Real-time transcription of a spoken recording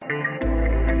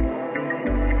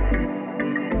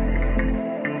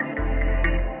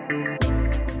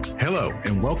Hello,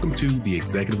 and welcome to The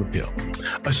Executive Appeal,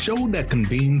 a show that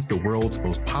convenes the world's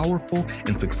most powerful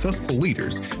and successful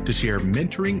leaders to share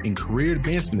mentoring and career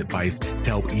advancement advice to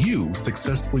help you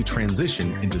successfully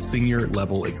transition into senior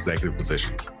level executive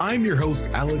positions. I'm your host,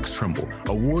 Alex Trimble,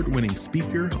 award-winning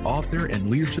speaker, author, and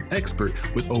leadership expert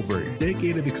with over a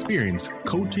decade of experience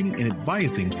coaching and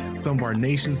advising some of our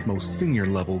nation's most senior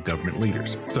level government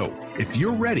leaders. So if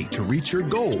you're ready to reach your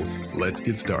goals, let's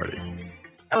get started.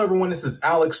 Hello, everyone. This is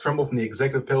Alex Trimble from The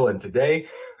Executive Appeal, and today,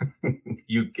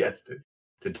 you guessed it,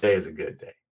 today is a good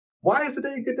day. Why is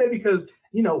today a good day? Because,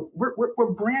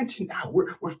 we're branching out.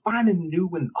 We're finding new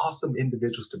and awesome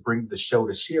individuals to bring to the show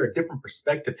to share a different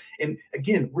perspective. And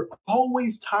again, we're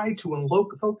always tied to and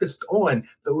focused on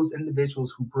those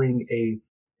individuals who bring an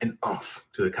oomph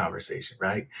to the conversation,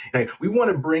 right? And we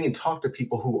want to bring and talk to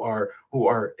people who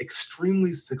are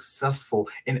extremely successful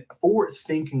and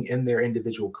forward-thinking in their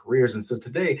individual careers. And so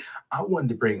today, I wanted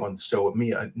to bring on the show with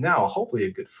me now, hopefully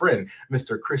a good friend,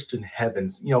 Mr. Christian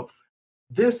Heavens.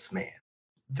 This man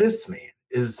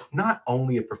is not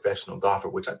only a professional golfer,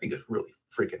 which I think is really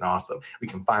freaking awesome. We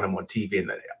can find him on TV and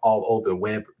all over the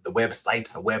web, the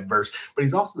websites and the webverse, but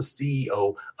he's also the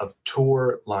CEO of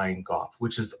Tour Golf,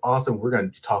 which is awesome. We're going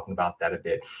to be talking about that a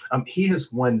bit. He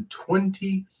has won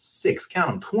 26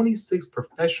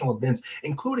 professional events,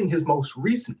 including his most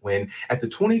recent win at the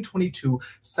 2022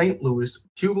 St. Louis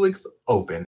Publix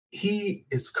Open. He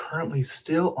is currently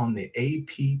still on the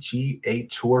PGA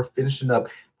Tour, finishing up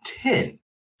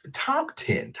top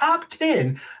 10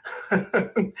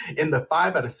 in the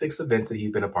 5 out of 6 events that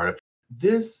he's been a part of.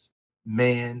 This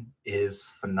man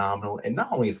is phenomenal. And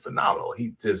not only is phenomenal,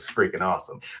 he's just freaking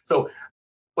awesome. So,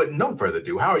 but no further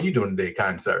ado, how are you doing today,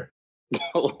 kind sir?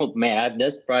 Oh, man,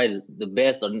 that's probably the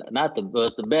best, or not the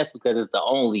best, the best because it's the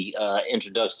only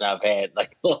introduction I've had,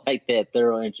 like that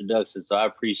thorough introduction. So I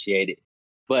appreciate it.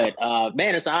 But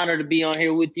man, it's an honor to be on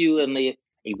here with you and the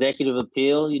Executive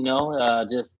Appeal,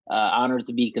 just honored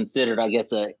to be considered, I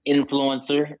guess, an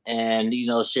influencer and,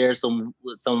 share some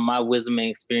of my wisdom and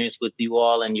experience with you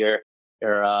all and your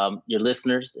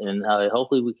listeners. And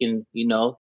hopefully we can,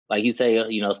 like you say,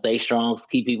 stay strong,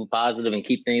 keep people positive and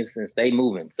keep things and stay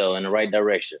moving. So in the right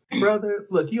direction. Brother,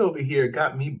 look, you over here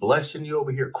got me blushing. You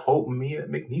over here quoting me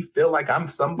and make me feel like I'm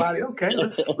somebody. Okay,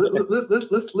 let's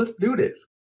do this.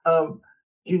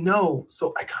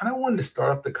 So I kind of wanted to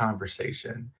start off the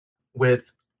conversation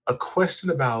with a question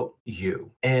about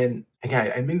you. And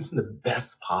again, I mean this in the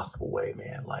best possible way,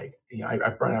 man. Like, I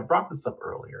brought this up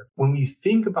earlier. When we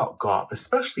think about golf,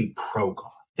 especially pro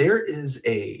golf, there is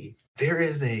a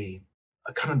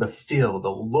kind of the feel,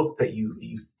 the look that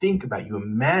you think about, you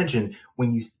imagine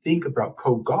when you think about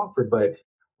pro golfer. But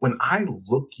when I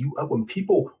look you up, when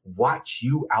people watch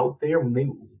you out there, when they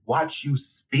watch you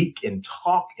speak and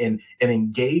talk and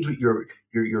engage with your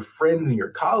friends and your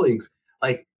colleagues,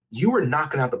 like you are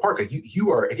knocking out the park. Like you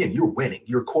are, again, you're winning.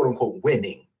 You're quote unquote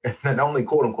winning. And not only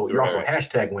quote unquote, you're also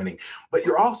hashtag winning, but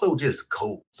you're also just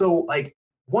cool. So like,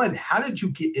 one, how did you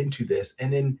get into this?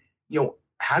 And then,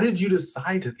 how did you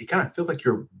decide to, it kind of feels like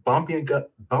you're bumping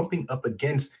up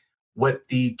against what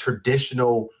the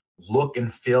traditional look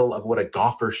and feel of what a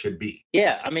golfer should be.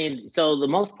 Yeah, I mean, so the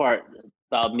most part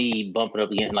about me bumping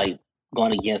up against, like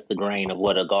going against the grain of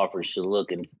what a golfer should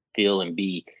look and feel and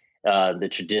be, the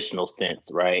traditional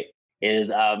sense, right? Is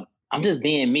I'm just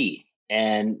being me,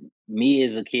 and me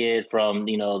as a kid from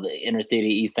the inner city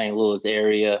East St. Louis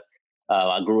area.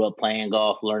 I grew up playing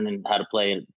golf, learning how to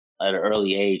play at an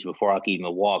early age before I could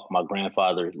even walk. My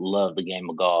grandfather loved the game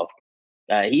of golf.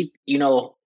 He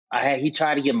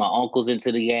tried to get my uncles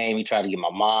into the game. He tried to get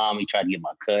my mom. He tried to get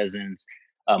my cousins.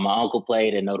 My uncle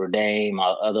played at Notre Dame. My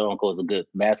other uncle was a good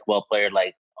basketball player.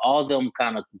 Like all of them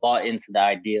kind of bought into the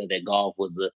idea that golf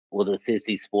was a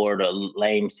sissy sport, a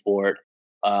lame sport.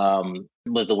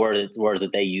 Was the words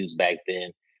that they used back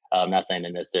then. I'm not saying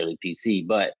they're necessarily PC,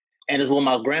 but and it's when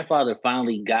my grandfather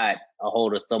finally got a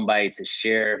hold of somebody to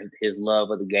share his love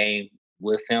of the game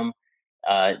with him.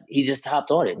 He just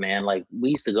hopped on it, man. Like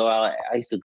we used to go out. I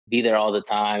used to be there all the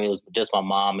time. It was just my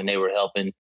mom and they were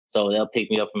helping. So they'll pick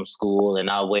me up from school and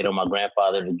I'll wait on my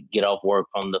grandfather to get off work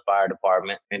from the fire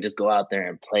department and just go out there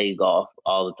and play golf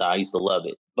all the time. I used to love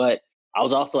it. But I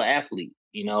was also an athlete.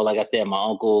 Like I said, my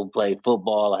uncle played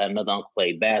football. I had another uncle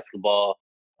play basketball.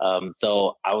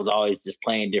 So I was always just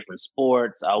playing different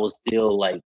sports. I was still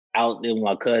like out with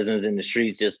my cousins in the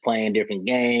streets, just playing different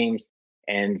games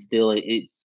and still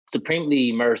it's supremely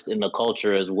immersed in the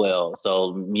culture as well.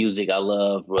 So music, I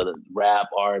love, whether rap,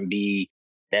 R&B,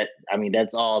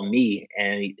 that's all me.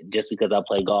 And just because I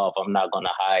play golf, I'm not going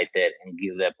to hide that and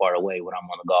give that part away when I'm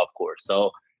on the golf course.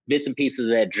 So bits and pieces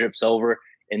of that drips over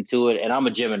into it. And I'm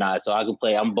a Gemini, so I can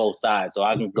play on both sides. So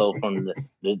I can go from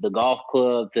the golf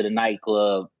club to the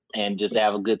nightclub and just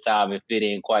have a good time and fit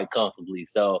in quite comfortably.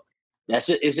 So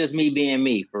it's just me being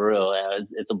me, for real.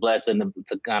 It's a blessing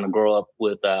to kind of grow up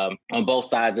with on both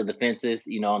sides of the fences,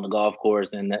 on the golf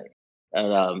course and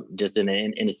just in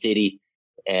the city.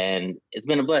 And it's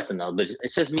been a blessing though, but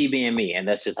it's just me being me, and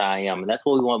that's just how I am. And that's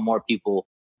what we want more people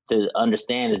to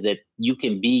understand, is that you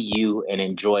can be you and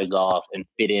enjoy golf and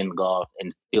fit in golf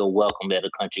and feel welcomed at a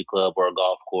country club or a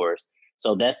golf course.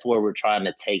 So that's where we're trying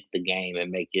to take the game and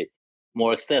make it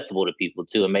more accessible to people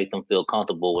too, and make them feel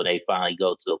comfortable when they finally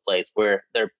go to a place where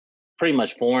they're pretty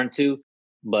much foreign to,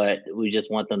 but we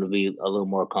just want them to be a little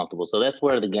more comfortable. So that's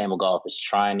where the game of golf is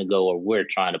trying to go, or we're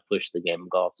trying to push the game of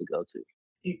golf to go to.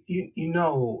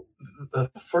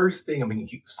 The first thing,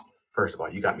 first of all,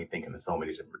 you got me thinking in so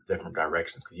many different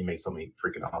directions because you made so many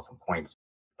freaking awesome points.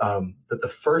 But the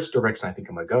first direction I think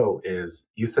I'm going to go is,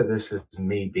 you said this is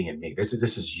me being me. This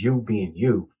is you being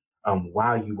you.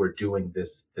 While you were doing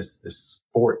this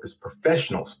sport, this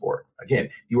professional sport. Again,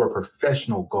 you are a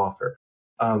professional golfer.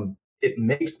 It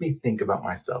makes me think about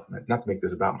myself, not to make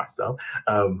this about myself,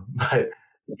 but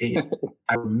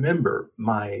I remember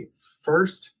my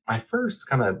first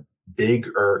kind of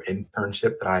bigger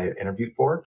internship that I interviewed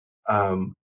for. It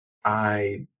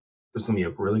was going to be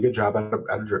a really good job out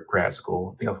of grad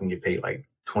school. I think I was going to get paid like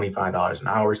 $25 an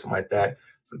hour, something like that.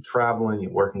 Some traveling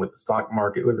and working with the stock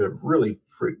market. It would have been a really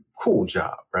cool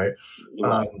job, right?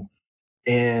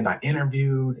 And I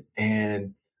interviewed,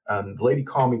 and the lady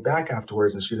called me back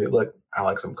afterwards, and she said, "Look,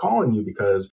 Alex, I'm calling you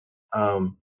because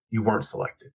you weren't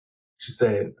selected." She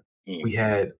said, "We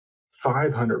had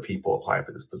 500 people apply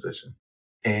for this position,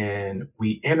 and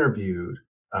we interviewed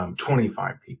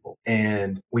 25 people,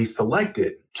 and we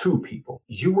selected 2 people.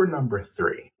 You were number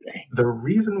 3. The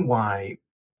reason why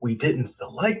we didn't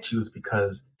select you is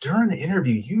because during the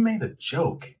interview, you made a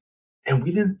joke, and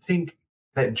we didn't think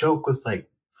that joke was like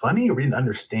funny, or we didn't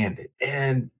understand it."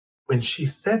 And when she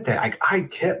said that, I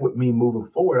kept with me moving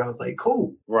forward. I was like,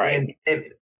 cool. Right. And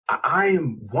I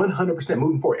am 100%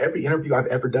 moving forward. Every interview I've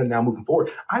ever done now moving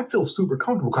forward, I feel super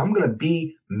comfortable because I'm going to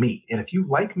be me. And if you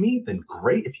like me, then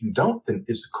great. If you don't, then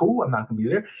it's cool. I'm not going to be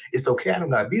there. It's okay. I don't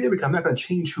got to be there because I'm not going to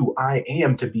change who I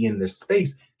am to be in this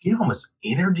space. You know how much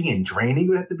energy and draining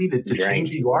you have to be to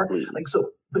change who you are?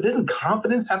 But doesn't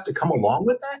confidence have to come along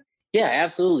with that? Yeah,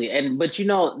 absolutely. But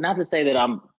not to say that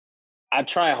I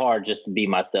try hard just to be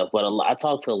myself, but I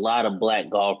talk to a lot of Black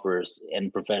golfers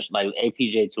and professional, like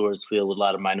PGA Tours filled with a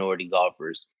lot of minority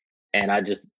golfers. And I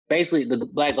just, basically, the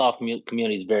Black golf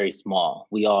community is very small.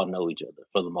 We all know each other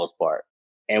for the most part.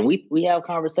 And we have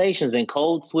conversations, and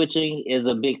code switching is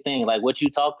a big thing. Like what you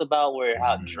talked about, where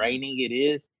how draining it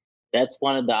is, that's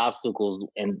one of the obstacles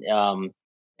and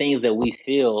things that we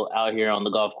feel out here on the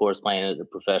golf course playing at the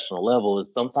professional level,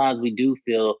 is sometimes we do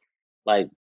feel like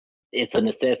it's a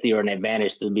necessity or an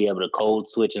advantage to be able to code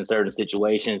switch in certain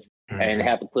situations and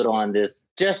have to put on this,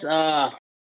 just, I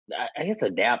guess,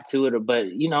 adapt to it, but,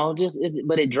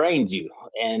 but it drains you.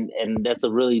 And that's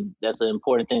an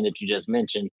important thing that you just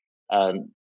mentioned,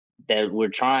 that we're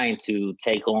trying to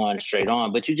take on straight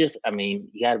on, but you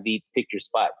got to pick your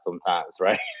spots sometimes,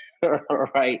 right?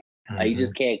 Right. You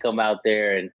just can't come out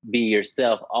there and be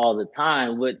yourself all the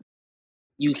time. What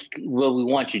we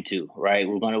want you to, right?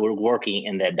 We're working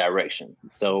in that direction.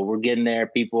 So we're getting there.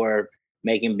 People are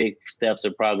making big steps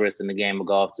of progress in the game of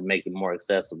golf to make it more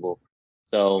accessible.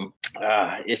 So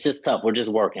it's just tough. We're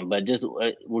just working, but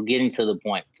we're getting to the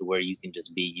point to where you can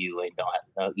just be you and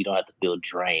you don't have to feel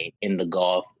drained in the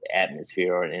golf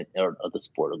atmosphere or the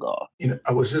sport of golf.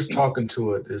 I was just talking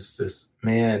to this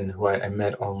man who I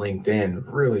met on LinkedIn,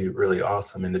 really, really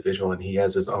awesome individual, and he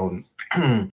has his own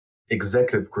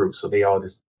executive group. So they all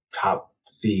just top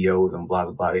CEOs and blah,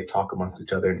 blah, blah. They talk amongst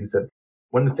each other. And he said,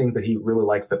 one of the things that he really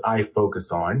likes that I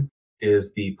focus on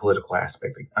is the political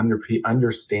aspect, like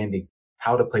understanding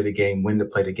how to play the game, when to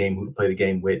play the game, who to play the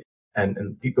game with.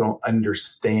 And people don't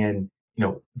understand,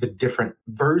 the different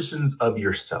versions of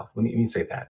yourself. Let me say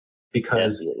that,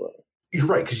 because you're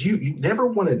right. Because you never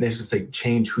want to necessarily say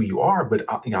change who you are, but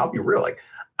I'll be real. Like,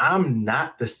 I'm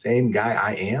not the same guy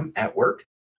I am at work.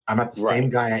 I'm not the same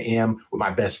guy I am with my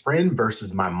best friend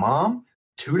versus my mom.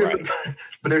 Two different,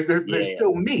 but they're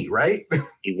still me, right?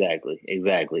 Exactly.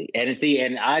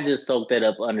 And I just soaked that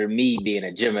up under me being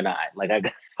a Gemini. Like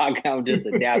I'm just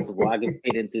adaptable. I can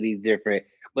fit into these different,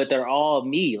 but they're all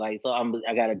me. Like, so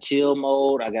I got a chill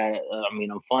mode.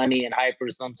 I'm funny and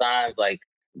hyper sometimes. Like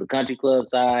the country club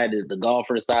side, the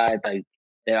golfer side, like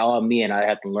they're all me, and I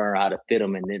have to learn how to fit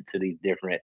them into these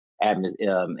different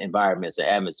environments and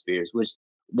atmospheres, which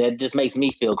that just makes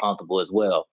me feel comfortable as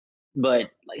well.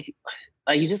 But like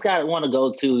you just gotta want to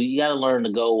go to. You gotta learn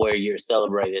to go where you're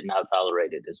celebrated, not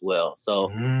tolerated as well. So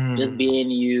just being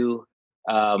you,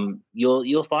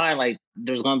 you'll find like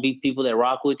there's gonna be people that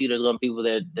rock with you. There's gonna be people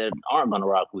that aren't gonna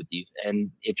rock with you.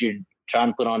 And if you're trying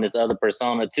to put on this other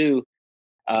persona too,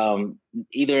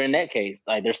 either in that case,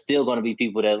 like there's still gonna be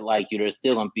people that like you. There's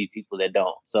still gonna be people that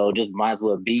don't. So just might as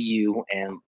well be you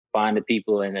and find the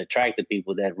people and attract the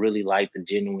people that really like the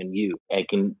genuine you and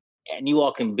you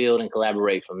all can build and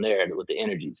collaborate from there with the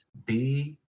energies.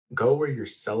 Go where you're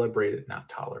celebrated, not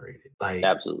tolerated. Like,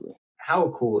 absolutely. How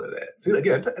cool is that? See, look,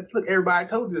 everybody, I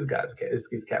told you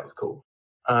this cat was cool.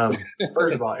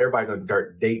 First of all, everybody gonna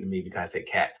start dating me because I say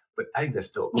cat, but I think that's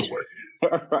still a cool word.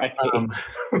 Right.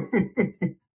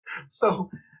 So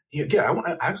yeah, I'm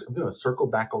going to circle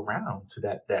back around to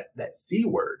that C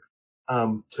word.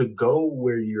 To go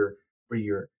where you're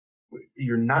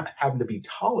not having to be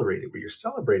tolerated, where you're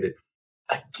celebrated.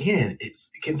 Again, it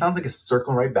can sound like it's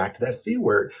circling right back to that C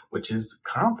word, which is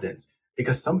confidence.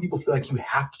 Because some people feel like you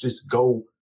have to just go.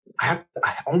 I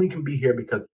only can be here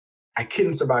because I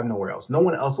couldn't survive nowhere else. No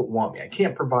one else would want me. I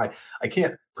can't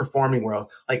perform anywhere else.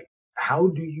 Like, how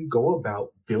do you go about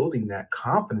building that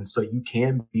confidence so you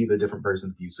can be the different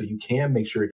versions of you, so you can make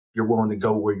sure you're willing to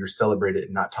go where you're celebrated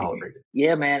and not tolerated?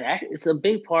 Yeah, man, it's a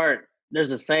big part.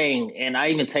 There's a saying, and I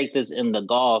even take this in the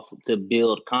golf to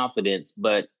build confidence,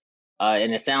 but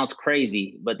and it sounds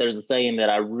crazy, but there's a saying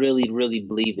that I really, really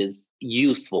believe is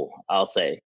useful, I'll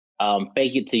say.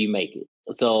 Fake it till you make it.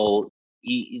 So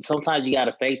sometimes you got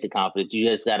to fake the confidence. You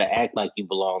just got to act like you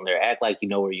belong there, act like you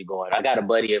know where you're going. I got a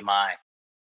buddy of mine,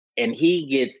 and he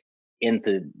gets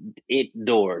into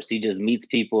doors. He just meets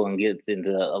people and gets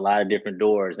into a lot of different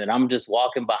doors. And I'm just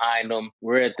walking behind him.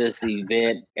 We're at this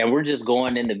event, and we're just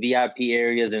going in the VIP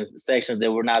areas and sections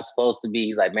that we're not supposed to be.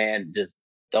 He's like, man, just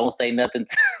don't say nothing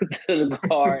to the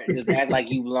guard. Just act like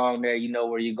you belong there. You know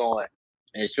where you're going.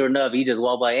 And sure enough, he just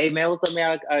walked by. Hey, man, what's up,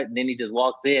 man? Then he just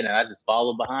walks in, and I just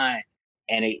follow behind.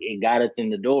 And it got us in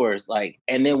the doors.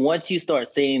 And then once you start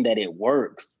seeing that it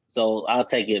works, so I'll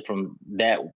take it from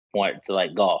that point to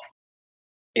like golf.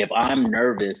 If I'm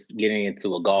nervous getting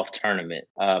into a golf tournament,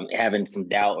 having some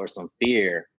doubt or some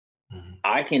fear,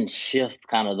 I can shift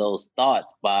kind of those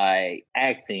thoughts by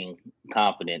acting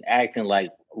confident, acting like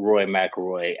Roy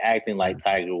McIlroy, acting like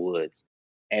Tiger Woods.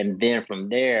 And then from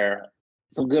there,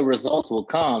 some good results will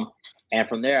come. And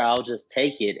from there, I'll just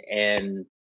take it and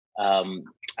let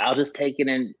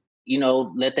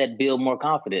that build more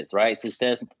confidence, right?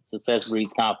 Success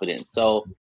breeds confidence. So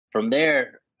from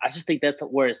there, I just think that's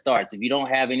where it starts. If you don't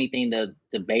have anything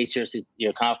to base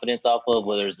your confidence off of,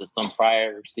 whether it's some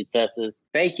prior successes,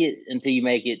 fake it until you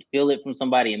make it. Feel it from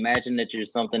somebody. Imagine that you're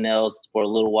something else for a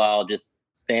little while. Just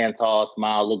stand tall,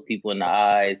 smile, look people in the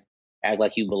eyes, act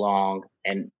like you belong,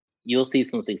 and you'll see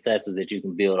some successes that you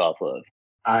can build off of.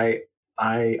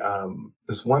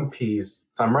 There's one piece.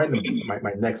 So I'm writing my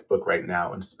next book right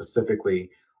now, and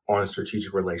specifically on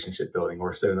strategic relationship building,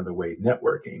 or said another way,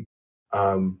 networking.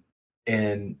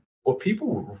 And what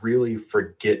people really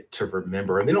forget to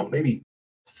remember, and they don't maybe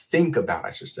think about,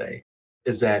 I should say,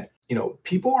 is that,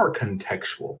 people are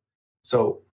contextual.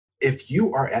 So if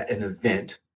you are at an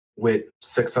event with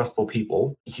successful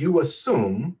people, you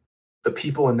assume the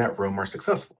people in that room are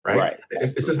successful, right?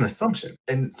 It's just an assumption.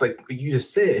 And it's like you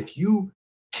just said, if you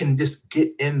can just get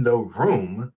in the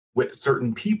room with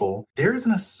certain people, there's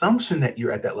an assumption that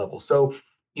you're at that level. So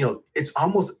it's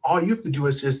almost all you have to do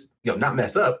is just, not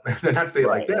mess up, not to say it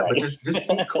like that, but just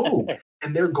be cool.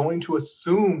 And they're going to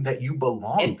assume that you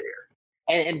belong there.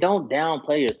 And don't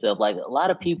downplay yourself. Like, a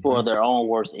lot of people are their own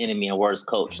worst enemy and worst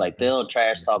coach. Like, they'll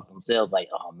trash talk themselves like,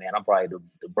 oh man, I'm probably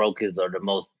the brokest or the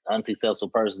most unsuccessful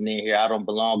person in here. I don't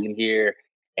belong in here.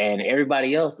 And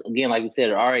everybody else, again, like you said,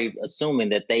 are already assuming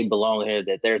that they belong here,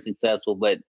 that they're successful,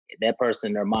 but that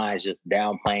person in their mind is just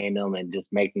downplaying them and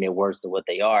just making it worse than what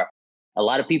they are. A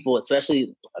lot of people,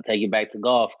 especially, I'll take it back to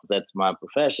golf because that's my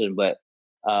profession, but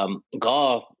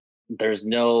golf,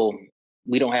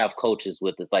 we don't have coaches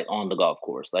with us like on the golf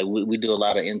course. Like we do a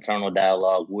lot of internal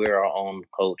dialogue. We're our own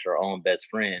coach, our own best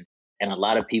friend. And a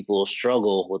lot of people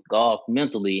struggle with golf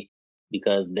mentally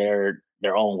because they're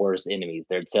their own worst enemies.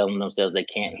 They're telling themselves they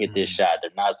can't hit this shot. They're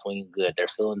not swinging good. They're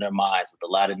filling their minds with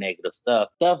a lot of negative stuff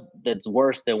that's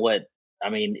worse than what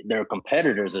their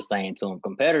competitors are saying to them.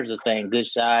 Competitors are saying good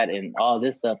shot and all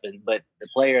this stuff, but the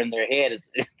player in their head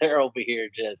is they're over here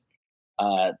just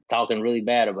talking really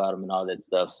bad about them and all that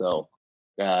stuff. So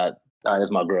Sorry,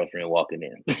 that's my girlfriend walking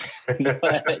in.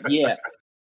 But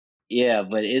yeah,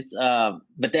 but it's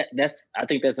but that's I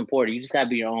think that's important. You just gotta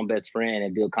be your own best friend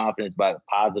and build confidence by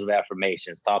positive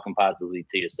affirmations, talking positively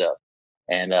to yourself.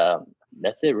 And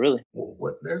that's it really.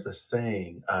 Well, there's a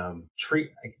saying, I'm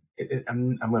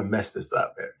going to mess this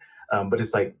up, but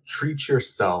it's like treat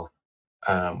yourself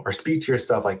or speak to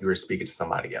yourself like you were speaking to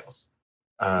somebody else.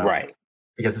 Right.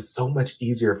 Because it's so much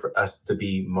easier for us to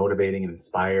be motivating and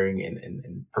inspiring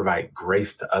and provide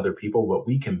grace to other people. But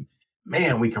we can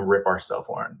rip ourselves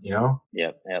on,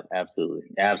 Yep, absolutely.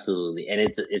 Absolutely. And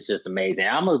it's just amazing.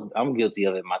 I'm guilty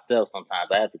of it myself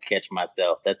sometimes. I have to catch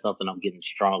myself. That's something I'm getting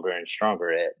stronger and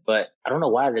stronger at. But I don't know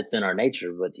why that's in our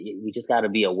nature, but we just got to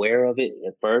be aware of it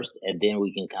at first, and then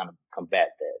we can kind of combat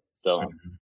that. So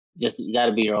just you got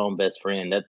to be your own best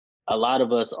friend. That a lot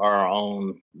of us are our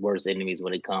own worst enemies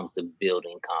when it comes to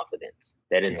building confidence.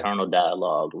 That internal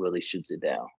dialogue really shoots it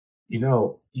down.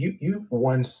 You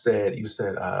once said, you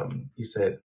said,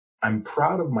 I'm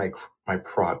proud of my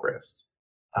progress.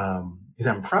 You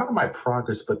said, I'm proud of my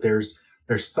progress, but there's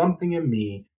something in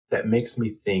me that makes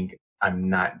me think I'm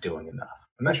not doing enough.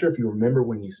 I'm not sure if you remember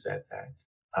when you said that.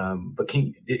 But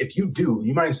if you do,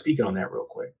 you mind speaking on that real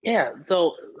quick? Yeah.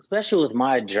 So especially with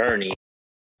my journey,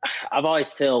 I've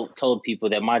always told people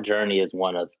that my journey is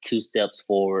one of 2 steps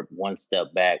forward, 1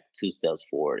 step back, 2 steps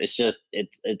forward. It's just,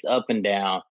 it's up and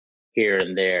down here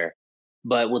and there.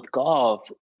 But with golf,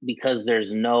 because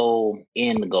there's no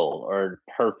end goal or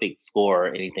perfect score or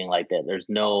anything like that,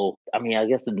 I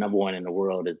guess the number one in the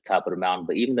world is the top of the mountain,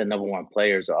 but even the number one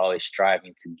players are always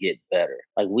striving to get better.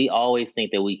 Like we always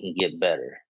think that we can get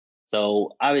better.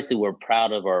 So obviously we're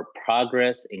proud of our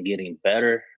progress and getting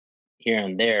better here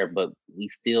and there, but we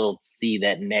still see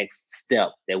that next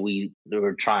step that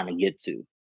we're trying to get to.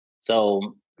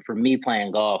 So for me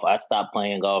playing golf, I stopped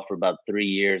playing golf for about 3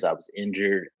 years. I was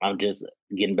injured. I'm just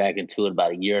getting back into it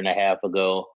about 1.5 years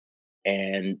ago.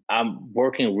 And I'm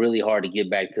working really hard to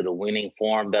get back to the winning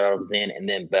form that I was in and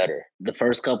then better. The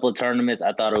first couple of tournaments,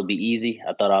 I thought it would be easy.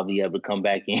 I thought I'll be able to come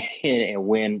back in and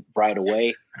win right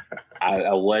away.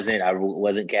 I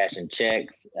wasn't cashing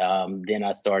checks. Then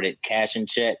I started cashing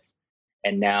checks.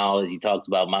 And now, as you talked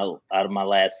about, out of my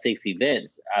last 6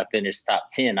 events, I finished top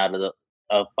 10 out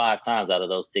of 5 times out of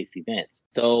those 6 events.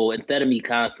 So instead of me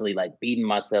constantly like beating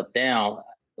myself down,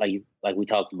 like we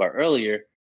talked about earlier,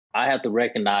 I have to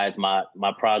recognize my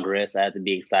progress. I have to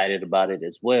be excited about it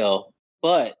as well.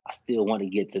 But I still want to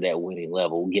get to that winning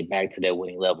level, get back to that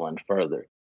winning level and further.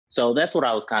 So that's what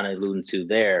I was kind of alluding to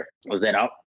there, was that I'm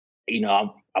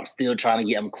still trying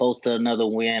to I'm close to another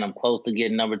win. I'm close to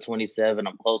getting number 27.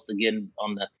 I'm close to getting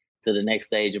to the next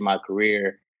stage of my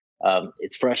career.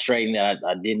 It's frustrating that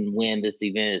I didn't win this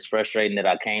event. It's frustrating that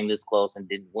I came this close and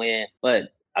didn't win, but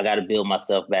I got to build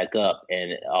myself back up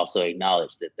and also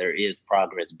acknowledge that there is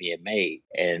progress being made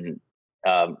and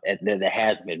that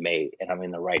has been made, and I'm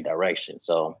in the right direction.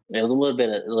 So there was a little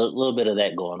bit of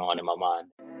that going on in my mind.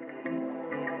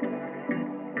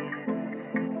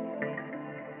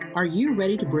 Are you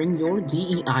ready to bring your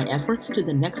DEI efforts to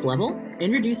the next level?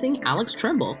 Introducing Alex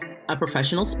Trimble, a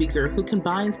professional speaker who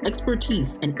combines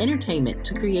expertise and entertainment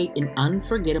to create an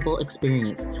unforgettable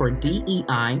experience for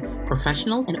DEI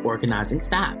professionals and organizing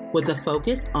staff. With a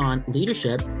focus on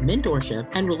leadership, mentorship,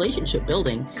 and relationship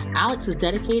building, Alex is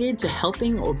dedicated to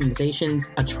helping organizations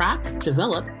attract,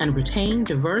 develop, and retain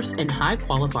diverse and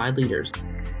high-qualified leaders.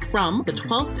 From the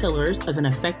 12 pillars of an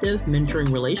effective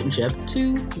mentoring relationship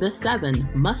to the 7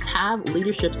 must-have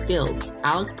leadership skills,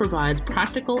 Alex provides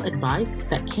practical advice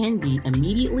that can be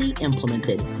immediately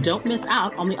implemented. Don't miss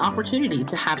out on the opportunity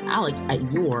to have Alex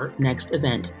at your next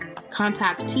event.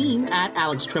 Contact team at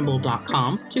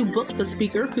alextrimble.com to book the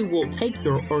speaker who will take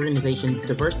your organization's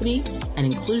diversity and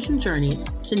inclusion journey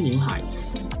to new heights.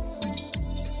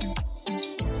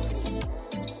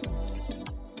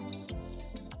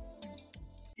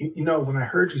 When I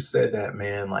heard you said that,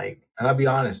 man, and I'll be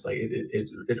honest,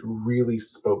 it really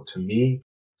spoke to me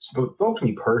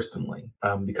personally,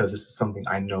 because this is something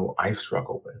I know I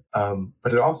struggle with.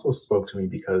 But it also spoke to me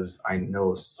because I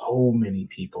know so many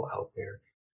people out there.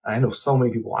 I know so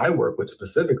many people I work with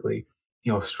specifically,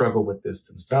 struggle with this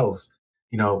themselves.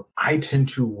 I tend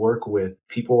to work with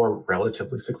people who are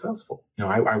relatively successful.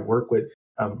 I work with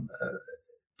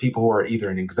people who are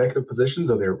either in executive positions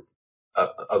or they're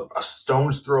a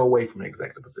stone's throw away from an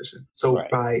executive position. So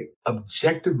right. By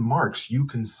objective marks, you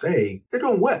can say they're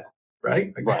doing well,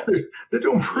 right? Right. They're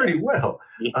doing pretty well.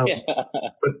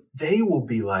 But they will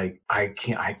be like, I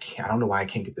don't know why I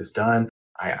can't get this done.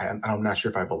 I'm not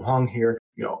sure if I belong here.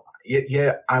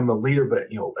 yeah, I'm a leader, but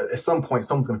at some point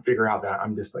someone's going to figure out that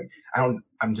I'm just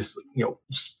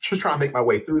just trying to make my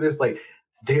way through this. Like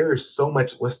there is so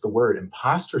much, what's the word?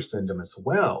 Imposter syndrome as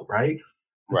well. Right.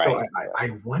 And Right. so I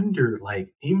wonder,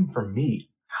 like, even for me,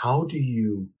 how do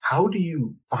you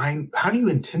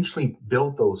intentionally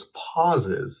build those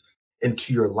pauses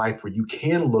into your life where you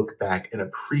can look back and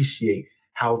appreciate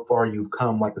how far you've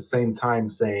come, while at the same time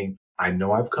saying, I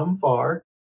know I've come far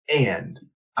and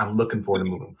I'm looking forward to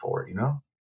moving forward,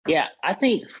 Yeah, I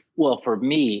think, well, for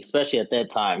me, especially at that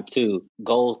time too,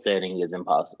 goal setting is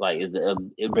impossible. Like, is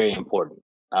very important.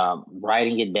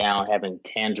 Writing it down, having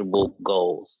tangible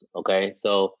goals. Okay,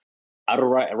 so I would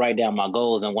write down my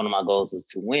goals, and one of my goals was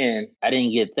to win. I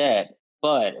didn't get that,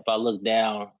 but if I look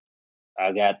down,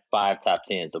 I got 5 top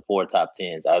 10s or 4 top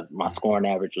 10s. My scoring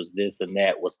average was this and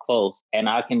that was close, and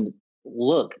I can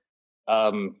look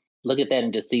at that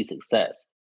and just see success,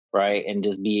 right? And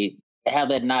just have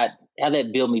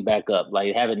that build me back up,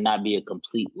 like have it not be a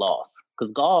complete loss.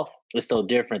 Because golf is so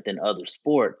different than other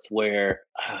sports where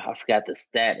I forgot the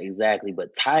stat exactly,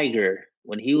 but Tiger,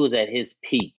 when he was at his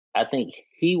peak, I think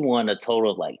he won a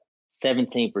total of like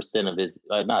 17% of his,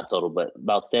 not total, but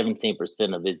about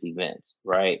 17% of his events,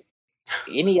 right?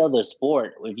 Any other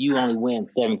sport, if you only win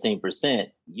 17%,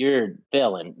 you're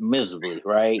failing miserably,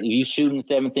 right? If you shooting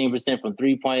 17% from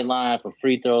 3-point line, from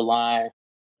free throw line,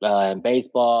 in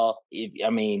baseball,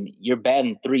 you're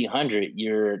batting 300,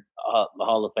 you're a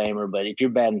Hall of Famer. But if you're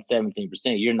batting 17%,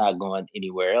 you're not going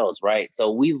anywhere else, right?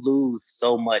 So we lose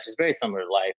so much. It's very similar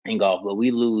to life in golf, but we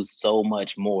lose so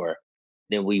much more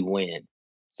than we win.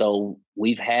 So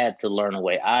we've had to learn a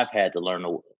way. I've had to learn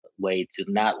a way to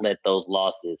not let those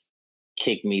losses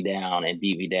kick me down and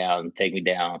beat me down and take me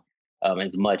down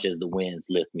as much as the wins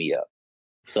lift me up.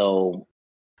 So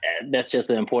that's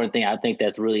just an important thing. I think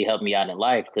that's really helped me out in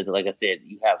life because, like I said,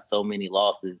 you have so many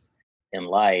losses in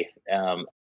life.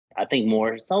 I think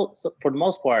more, so for the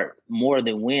most part, more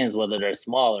than wins, whether they're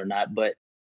small or not. But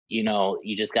you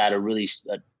just got to really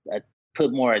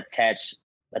put more attach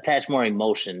more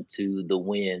emotion to the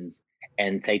wins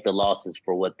and take the losses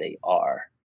for what they are,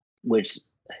 which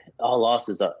all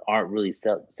losses aren't really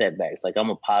setbacks. Like,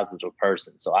 I'm a positive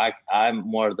person, so I'm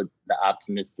more of the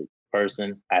optimistic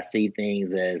person. I see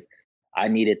things as, I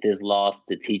needed this loss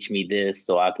to teach me this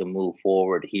so I can move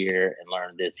forward here and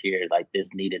learn this here. Like,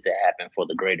 this needed to happen for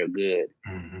the greater good.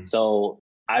 Mm-hmm. So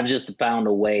I've just found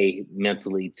a way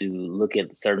mentally to look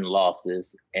at certain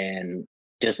losses and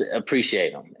just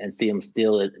appreciate them and see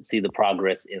the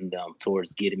progress in them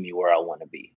towards getting me where I want to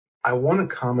be. I want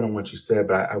to comment on what you said,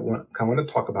 but I want to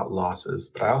talk about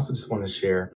losses. But I also just want to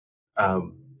share,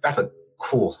 that's a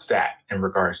cool stat in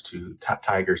regards to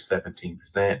Tiger's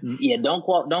 17%. Yeah, don't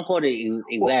quote it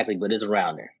exactly, but it's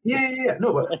around there. Yeah.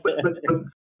 No, but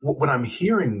what I'm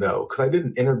hearing though, because I did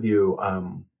an interview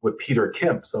with Peter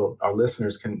Kemp, so our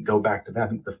listeners can go back to that. I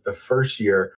think the first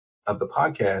year of the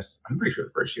podcast, I'm pretty sure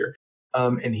the first year,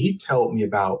 and he told me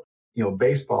about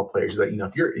baseball players that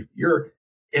if you're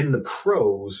in the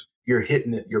pros, you're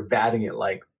hitting it, you're batting it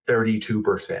like 32%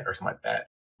 or something like that.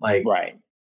 Like, right.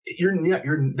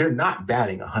 They're not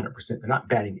batting 100%. They're not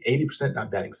batting 80%, not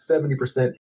batting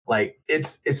 70%. Like,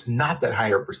 it's not that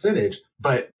higher percentage,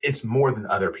 but it's more than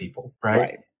other people.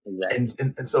 Right.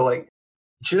 Exactly. And so, like,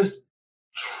 just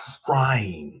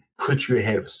trying puts you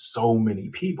ahead of so many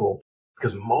people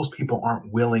because most people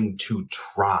aren't willing to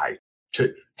try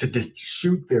to just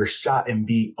shoot their shot and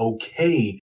be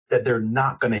okay that they're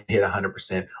not going to hit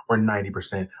 100% or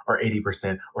 90% or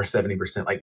 80% or 70%.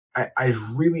 Like, I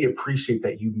really appreciate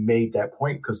that you made that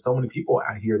point because so many people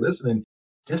out here listening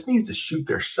just needs to shoot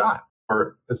their shot,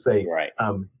 or let's say,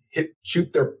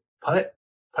 shoot their putt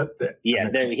that. Yeah,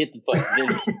 there, hit the putt.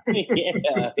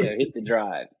 Hit the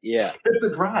drive. Yeah. Hit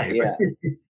the drive. Yeah.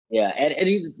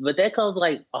 Yeah. But that comes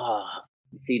like,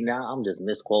 see, now I'm just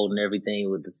misquoting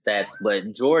everything with the stats,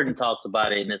 but Jordan talks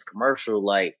about it in his commercial,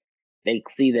 like, they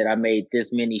see that I made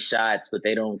this many shots, but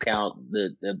they don't count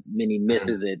the many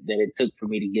misses that it took for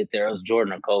me to get there. It was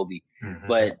Jordan or Kobe. Mm-hmm.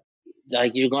 But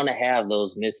like, you're going to have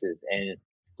those misses. And as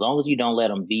long as you don't let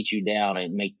them beat you down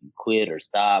and make you quit or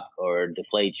stop or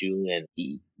deflate you, and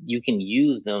you can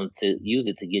use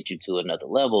it to get you to another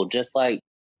level. Just like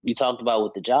you talked about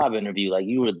with the job interview, like,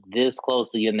 you were this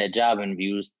close to getting that job interview.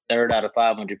 You was 3rd out of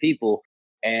 500 people.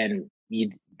 And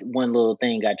one little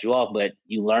thing got you off, but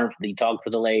you talked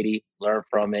to the lady, learned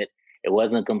from it. It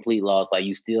wasn't a complete loss. Like,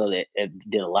 you still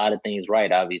did a lot of things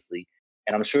right, obviously.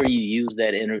 And I'm sure you use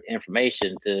that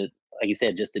information to, like you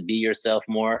said, just to be yourself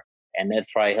more. And that's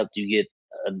probably helped you get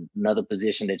another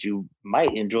position that you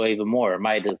might enjoy even more. It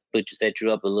might have set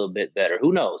you up a little bit better.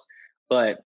 Who knows?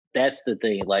 But that's the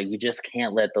thing. Like, you just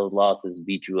can't let those losses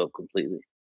beat you up completely.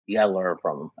 You got to learn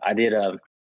from them.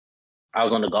 I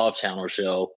was on the Golf Channel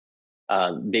show,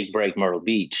 Big Break Myrtle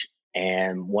Beach.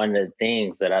 And one of the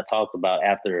things that I talked about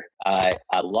after I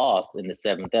lost in the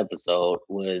 7th episode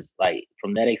was, like,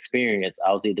 from that experience,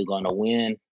 I was either going to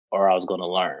win or I was going to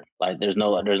learn. Like, there's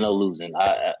no losing.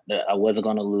 I wasn't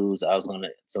going to lose.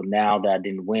 So now that I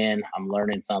didn't win, I'm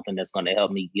learning something that's going to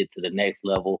help me get to the next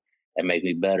level and make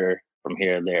me better from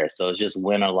here and there. So it's just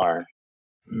win or learn.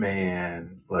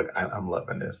 Man, look, I'm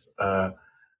loving this.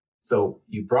 So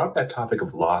you brought that topic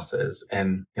of losses,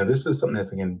 and this is something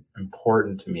that's, again,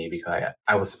 important to me, because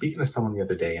I was speaking to someone the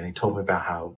other day, and they told me about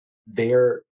how they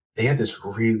had this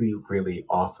really, really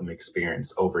awesome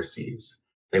experience overseas.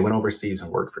 They went overseas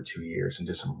and worked for 2 years and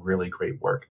did some really great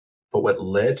work. But what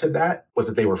led to that was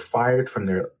that they were fired from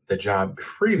the job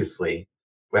previously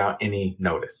without any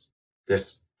notice,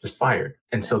 just fired.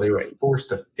 And so they were forced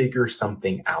to figure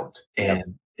something out,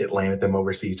 and it landed them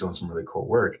overseas doing some really cool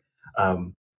work.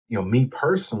 Me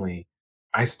personally,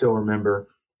 I still remember,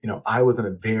 I was in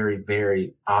a very,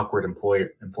 very awkward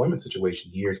employment situation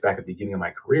years back at the beginning of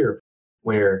my career,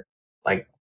 where, like,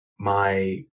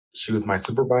 she was my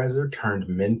supervisor turned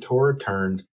mentor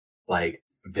turned, like,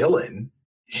 villain.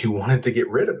 She wanted to get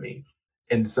rid of me.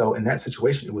 And so in that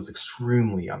situation, it was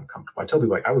extremely uncomfortable. I tell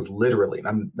people, like, I was literally, and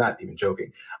I'm not even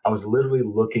joking, I was literally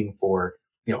looking for,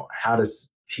 how to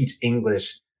teach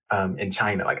English in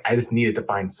China. Like, I just needed to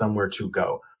find somewhere to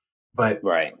go. But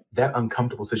that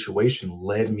uncomfortable situation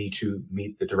led me to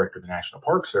meet the director of the National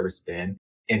Park Service then,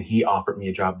 and he offered me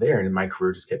a job there, and my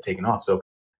career just kept taking off. So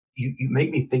you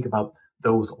make me think about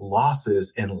those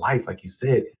losses in life. Like you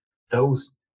said,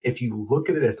 if you look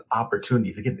at it as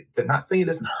opportunities, again, they're not saying it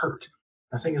doesn't hurt,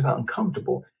 not saying it's not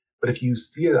uncomfortable, but if you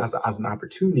see it as an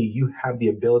opportunity, you have the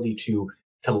ability to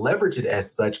leverage it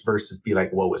as such versus be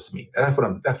like, woe is me. That's what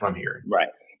I'm hearing. Right.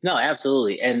 No,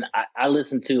 absolutely. And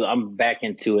I'm back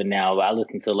into it now. I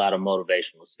listen to a lot of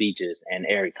motivational speeches, and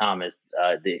Eric Thomas,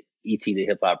 the E.T. the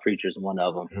Hip Hop Preacher, is one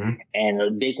of them. Mm-hmm. And a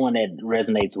big one that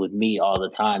resonates with me all the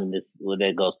time, and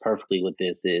that goes perfectly with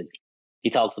this, is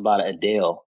he talks about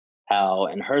Adele, how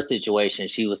in her situation,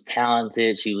 she was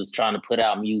talented. She was trying to put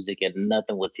out music and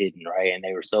nothing was hitting, right? And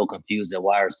they were so confused at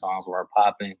why her songs weren't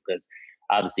popping, because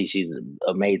obviously she's an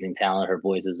amazing talent. Her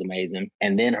voice is amazing.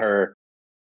 And then her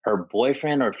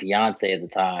boyfriend or fiance at the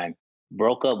time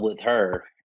broke up with her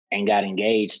and got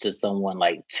engaged to someone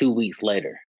like 2 weeks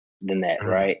later than that,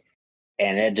 right?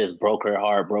 And that just broke her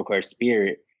heart, broke her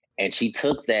spirit. And she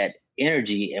took that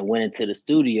energy and went into the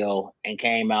studio and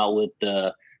came out with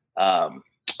the, I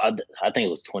think it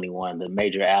was 21, the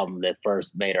major album that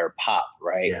first made her pop,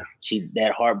 right? Yeah.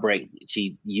 That heartbreak,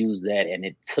 she used that and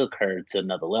it took her to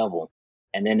another level.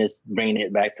 And then it's bringing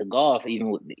it back to golf.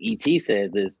 Even what ET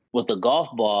says is with the golf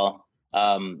ball.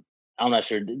 I'm not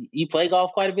sure. You play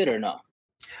golf quite a bit or no?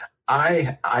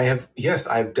 I have. Yes,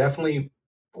 I've definitely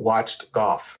watched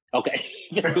golf. Okay.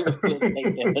 All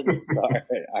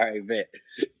right, bet.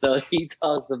 So he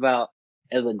talks about,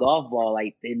 as a golf ball,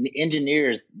 like the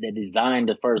engineers that designed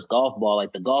the first golf ball,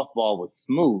 like the golf ball was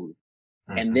smooth.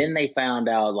 Mm-hmm. And then they found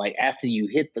out, like, after you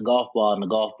hit the golf ball and the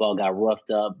golf ball got roughed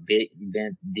up,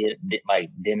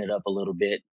 dented up a little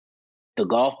bit, the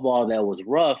golf ball that was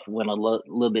rough went a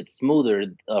little bit smoother,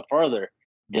 further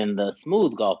than the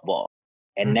smooth golf ball.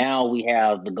 And now we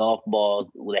have the golf balls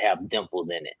that have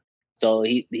dimples in it. So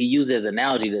he used as an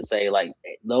analogy to say, like,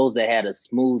 those that had a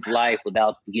smooth life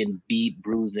without getting beat,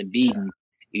 bruised, and beaten,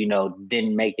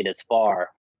 didn't make it as far.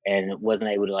 And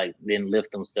wasn't able to, like, then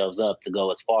lift themselves up to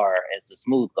go as far as the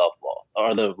smooth golf balls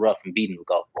or the rough and beaten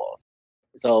golf balls.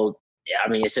 So, yeah, I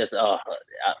mean, it's just, I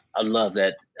love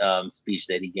that speech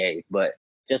that he gave. But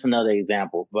just another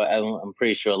example. But I'm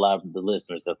pretty sure a lot of the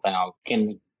listeners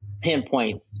can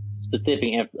pinpoint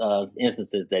specific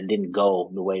instances that didn't go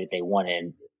the way that they wanted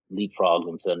and leapfrog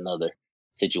them to another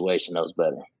situation that was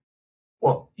better.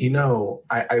 Well,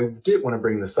 I did want to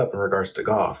bring this up in regards to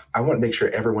golf. I want to make sure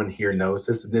everyone here knows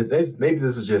this. Maybe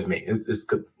this is just me. This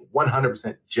could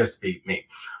 100% just be me.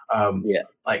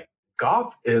 Like,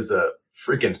 golf is a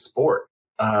freaking sport.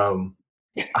 I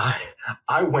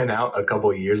went out a couple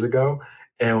of years ago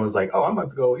and was like, oh, I'm about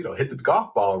to go, hit the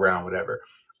golf ball around, whatever.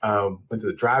 Went to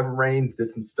the driving range, did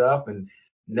some stuff, and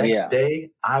next day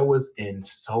I was in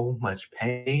so much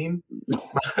pain.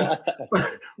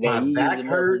 My back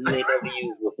hurt. You never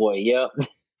used before. Yep.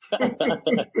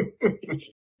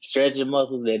 Stretching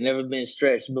muscles that never been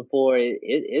stretched before.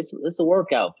 It's a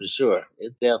workout for sure.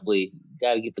 It's definitely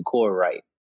got to get the core right.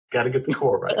 Got to get the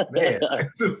core right, man.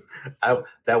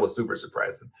 That was super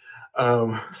surprising.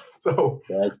 So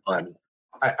that's funny.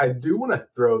 I do want to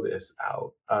throw this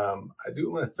out.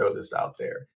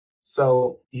 There.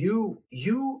 So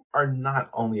you are not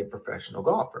only a professional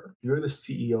golfer, you're the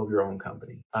CEO of your own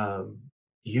company.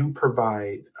 You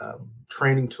provide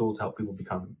training tools to help people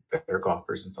become better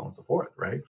golfers and so on and so forth,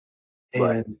 right?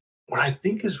 Right. And what I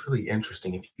think is really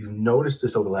interesting, if you've noticed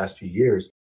this over the last few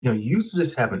years, you used to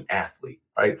just have an athlete,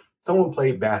 right? Someone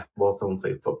played basketball, someone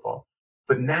played football.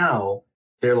 But now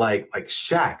they're like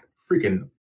Shaq, freaking,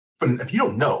 if you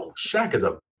don't know, Shaq is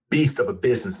a beast of a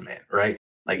businessman, right?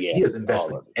 Like he has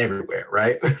investment everywhere,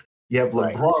 right? You have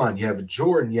LeBron, you have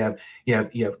Jordan, you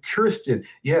have Christian,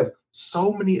 you have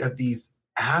so many of these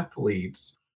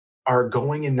athletes are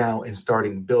going in now and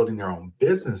starting building their own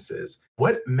businesses.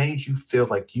 What made you feel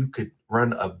like you could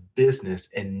run a business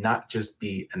and not just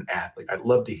be an athlete? I'd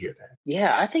love to hear that.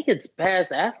 Yeah, I think it's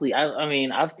past athlete. I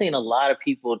mean, I've seen a lot of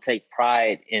people take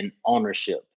pride in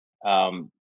ownership,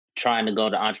 trying to go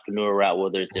the entrepreneur route,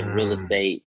 whether it's in real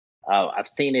estate. I've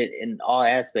seen it in all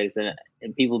aspects,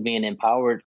 and people being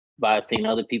empowered by seeing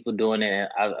other people doing it.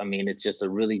 I mean, it's just a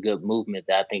really good movement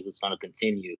that I think is going to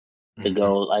continue to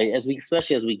go, like,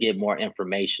 especially as we get more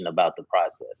information about the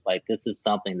process. Like, this is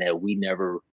something that we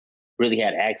never really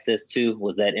had access to,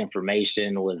 was that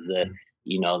information, was the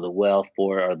the wealth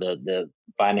for it, or the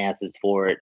finances for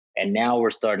it. And now we're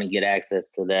starting to get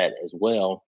access to that as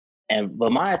well.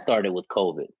 But mine started with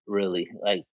COVID, really.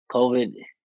 Like, COVID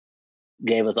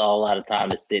gave us all a lot of time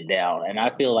to sit down. And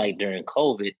I feel like during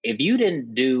COVID, if you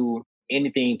didn't do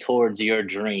anything towards your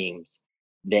dreams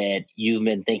that you've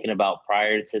been thinking about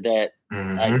prior to that,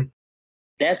 like,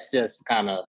 that's just kind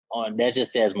of that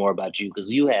just says more about you, because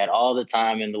you had all the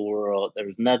time in the world. There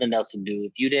was nothing else to do.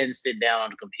 If you didn't sit down on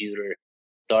the computer,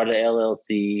 start an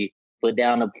LLC, put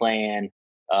down a plan,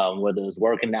 whether it was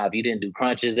working out, if you didn't do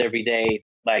crunches every day,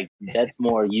 like, that's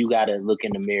more, you got to look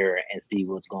in the mirror and see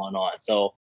what's going on.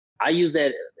 So I use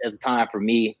that as a time for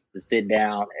me to sit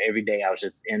down every day. I was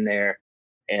just in there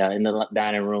in the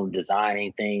dining room,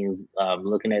 designing things,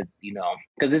 looking at,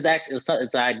 because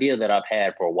it's an idea that I've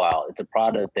had for a while. It's a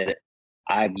product that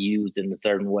I've used in a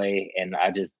certain way, and I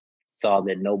just saw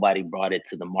that nobody brought it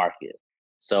to the market.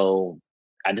 So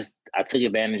I took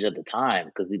advantage of the time,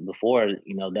 because before,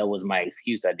 that was my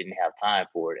excuse. I didn't have time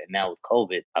for it. And now with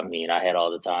COVID, I mean, I had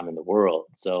all the time in the world.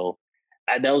 So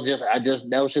that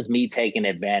was just me taking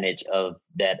advantage of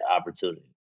that opportunity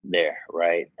there,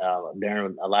 right?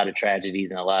 During a lot of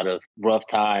tragedies and a lot of rough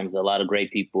times, a lot of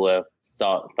great people have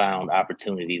found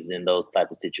opportunities in those type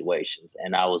of situations.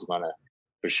 And I was going to,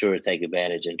 for sure, take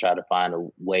advantage and try to find a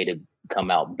way to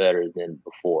come out better than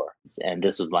before. And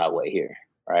this was my way here,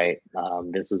 right?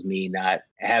 This was me not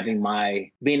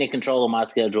being in control of my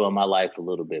schedule and my life a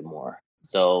little bit more.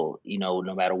 So, no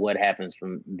matter what happens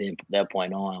from that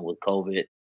point on with COVID,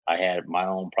 I had my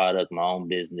own product, my own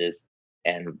business,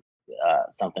 and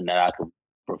something that I could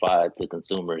provide to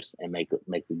consumers and make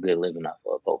a good living off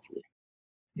of, hopefully.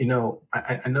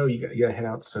 I know you got to head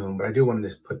out soon, but I do want to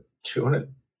just put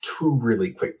two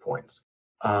really quick points.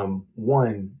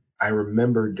 One, I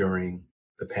remember during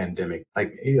the pandemic,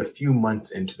 like maybe a few months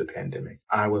into the pandemic,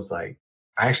 I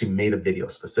actually made a video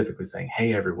specifically saying,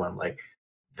 hey, everyone, like,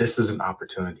 this is an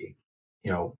opportunity,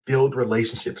 build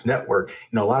relationships, network.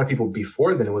 A lot of people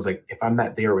before then, it was like, if I'm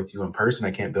not there with you in person,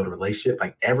 I can't build a relationship.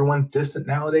 Like, everyone's distant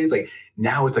nowadays. Like,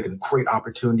 now it's like a great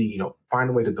opportunity, find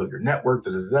a way to build your network,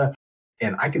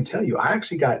 And I can tell you, I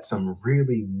actually got some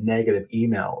really negative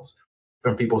emails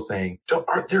from people saying,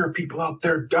 aren't there people out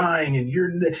there dying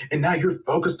and now you're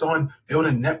focused on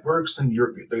building networks and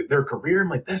their career? I'm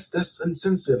like, that's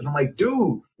insensitive. And I'm like,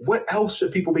 dude, what else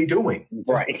should people be doing?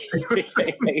 Right.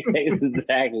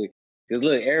 Exactly. Because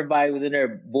look, everybody was in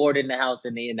there bored in the house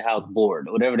and they in the house bored,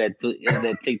 whatever that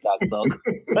TikTok song.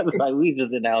 Like, we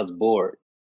just in the house bored.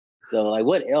 So, like,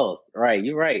 what else? Right,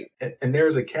 you're right. And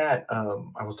there's a cat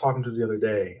I was talking to the other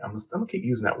day. I'm gonna keep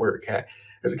using that word, cat.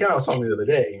 There's a cat I was talking to the other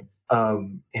day.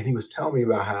 And he was telling me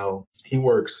about how he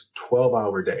works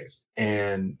 12-hour days.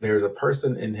 And there's a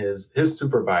person in his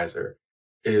supervisor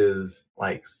is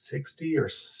like 60 or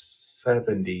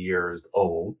 70 years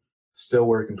old, still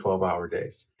working 12-hour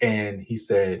days. And he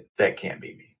said, that can't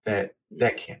be me. That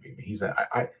can't be me. He said,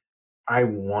 I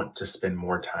want to spend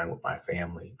more time with my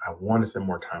family. I want to spend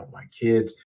more time with my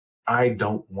kids. I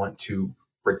don't want to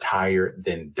retire,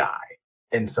 then die.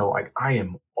 And so, like, I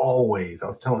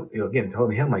was telling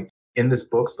him, like, in this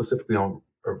book, specifically on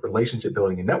relationship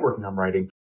building and networking I'm writing,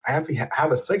 I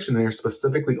have a section there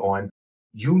specifically on,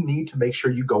 you need to make sure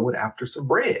you go in after some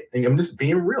bread. And I'm just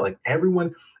being real. Like,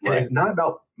 everyone, right. And it's not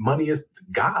about money as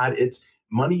God. It's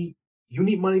money. You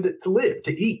need money to live,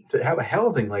 to eat, to have a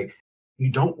housing. Like, you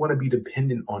don't want to be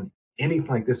dependent on anything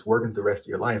like this working the rest of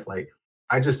your life. Like,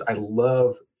 I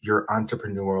love your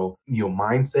entrepreneurial,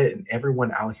 mindset, and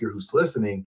everyone out here who's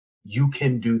listening, you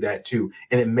can do that too.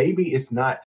 And maybe it's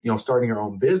not, starting your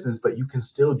own business, but you can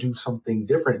still do something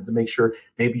different to make sure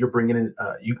maybe you're bringing in,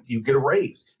 you get a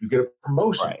raise, you get a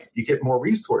promotion, right. You get more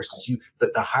resources.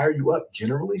 The higher you up,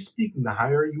 generally speaking, the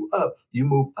higher you up, you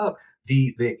move up,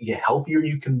 the healthier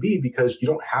you can be, because you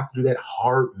don't have to do that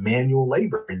hard manual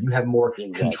labor, and you have more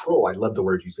control. I love the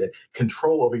word you said,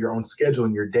 control over your own schedule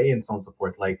and your day and so on and so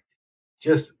forth. Like,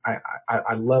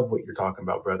 I love what you're talking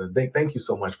about, brother. Thank you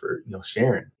so much for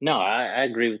sharing. No, I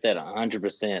agree with that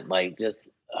 100%. Like,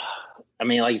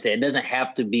 like you said, it doesn't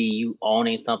have to be you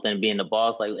owning something and being the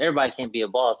boss. Like, everybody can't be a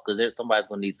boss, because somebody's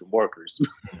going to need some workers.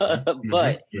 But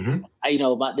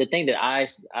the thing that I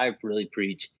really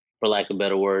preach, for lack of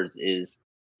better words, is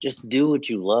just do what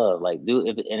you love. Like,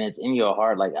 and it's in your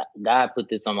heart. Like, God put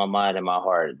this on my mind and my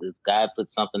heart. God put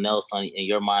something else in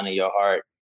your mind and your heart.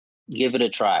 Give it a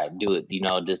try. Do it.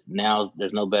 Just now,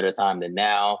 there's no better time than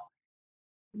now.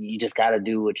 You just got to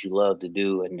do what you love to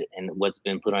do, and what's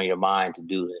been put on your mind to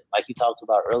do it. Like you talked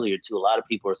about earlier too, a lot of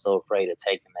people are so afraid of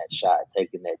taking that shot,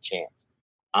 taking that chance.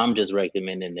 I'm just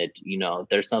recommending that, if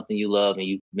there's something you love and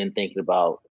you've been thinking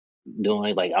about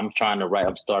doing, like I'm starting to write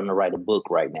a book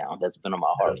right now. That's been on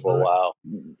my heart for a while.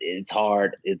 It's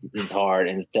hard. It's hard,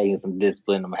 and it's taking some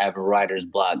discipline. I'm having writer's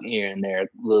block here and there, a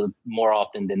little more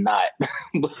often than not.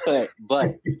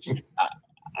 but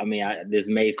this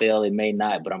may fail, it may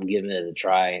not, but I'm giving it a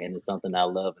try, and it's something I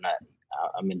love, and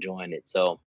I'm enjoying it.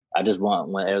 So I just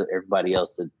want everybody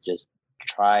else to just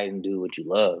try and do what you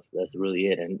love. That's really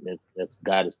it. And that's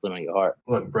God has put on your heart.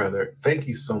 Look, brother, thank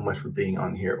you so much for being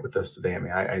on here with us today.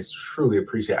 I truly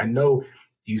appreciate it. I know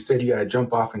you said you got to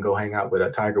jump off and go hang out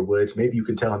with Tiger Woods. Maybe you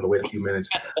can tell him to wait a few minutes.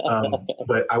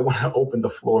 But I want to open the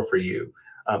floor for you.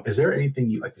 Is there anything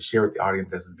you'd like to share with the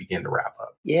audience as we begin to wrap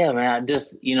up? Yeah, man. I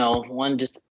just,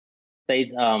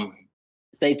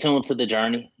 stay tuned to the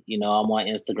journey. I'm on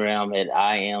Instagram at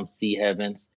MSC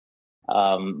Heavens.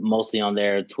 Mostly on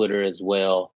there, Twitter as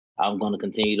well. I'm going to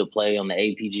continue to play on the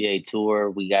APGA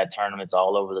Tour. We got tournaments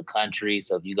all over the country.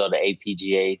 So if you go to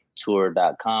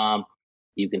apgatour.com,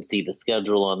 you can see the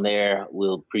schedule on there.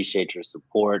 We'll appreciate your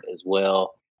support as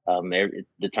well.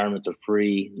 The tournaments are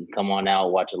free. You come on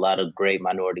out, watch a lot of great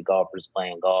minority golfers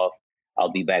playing golf.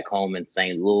 I'll be back home in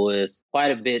St. Louis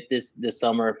quite a bit this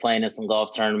summer, playing in some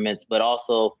golf tournaments, but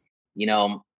also,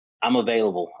 I'm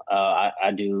available. I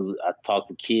talk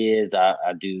to kids. I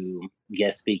do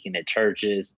guest speaking at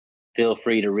churches. Feel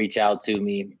free to reach out to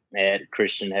me at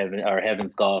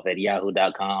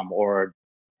heavensgolf@yahoo.com, or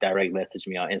direct message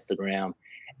me on Instagram.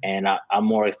 And I'm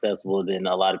more accessible than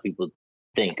a lot of people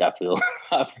think. I feel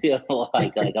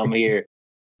like I'm here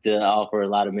to offer a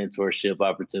lot of mentorship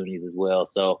opportunities as well.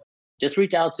 So just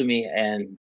reach out to me,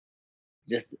 and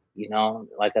just,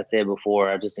 like I said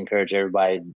before, I just encourage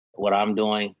everybody. What I'm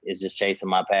doing is just chasing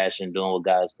my passion, doing what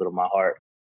God has put on my heart.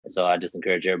 And so I just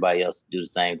encourage everybody else to do the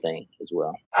same thing as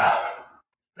well.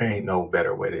 There ain't no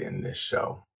better way to end this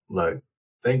show. Look,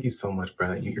 thank you so much,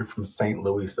 brother. You're from St.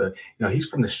 Louis. He's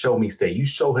from the show me state. You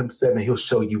show him 7, he'll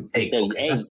show you 8.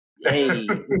 Okay? Hey.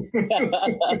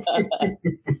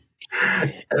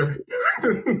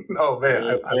 Oh man,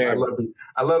 yes, I love you.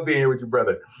 I love being here with you,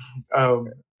 brother.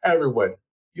 Everyone,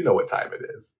 you know what time it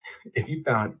is. If you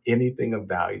found anything of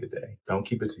value today, don't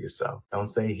keep it to yourself. Don't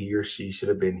say he or she should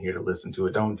have been here to listen to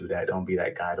it. Don't do that. Don't be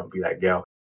that guy. Don't be that gal.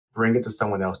 Bring it to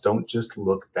someone else. Don't just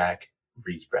look back,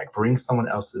 reach back. Bring someone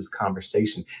else to this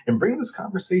conversation, and bring this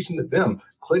conversation to them.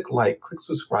 Click like, click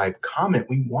subscribe, comment.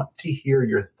 We want to hear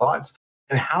your thoughts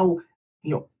and how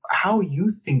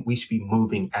you think we should be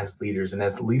moving as leaders, and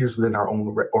as leaders within our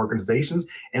own organizations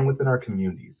and within our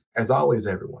communities. As always,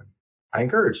 everyone, I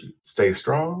encourage you, stay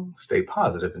strong, stay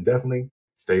positive, and definitely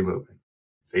stay moving.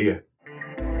 See ya.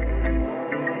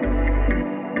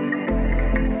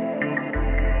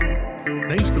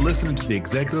 Thanks for listening to The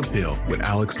Executive Appeal with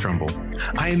Alex Trumbull.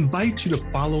 I invite you to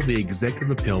follow The Executive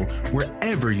Appeal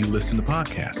wherever you listen to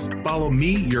podcasts. Follow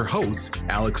me, your host,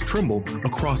 Alex Trumbull,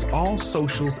 across all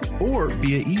socials or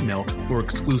via email for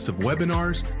exclusive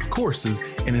webinars, courses,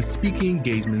 and speaking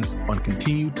engagements on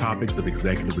continued topics of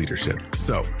executive leadership.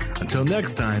 So until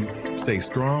next time, stay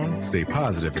strong, stay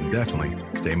positive, and definitely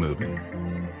stay moving.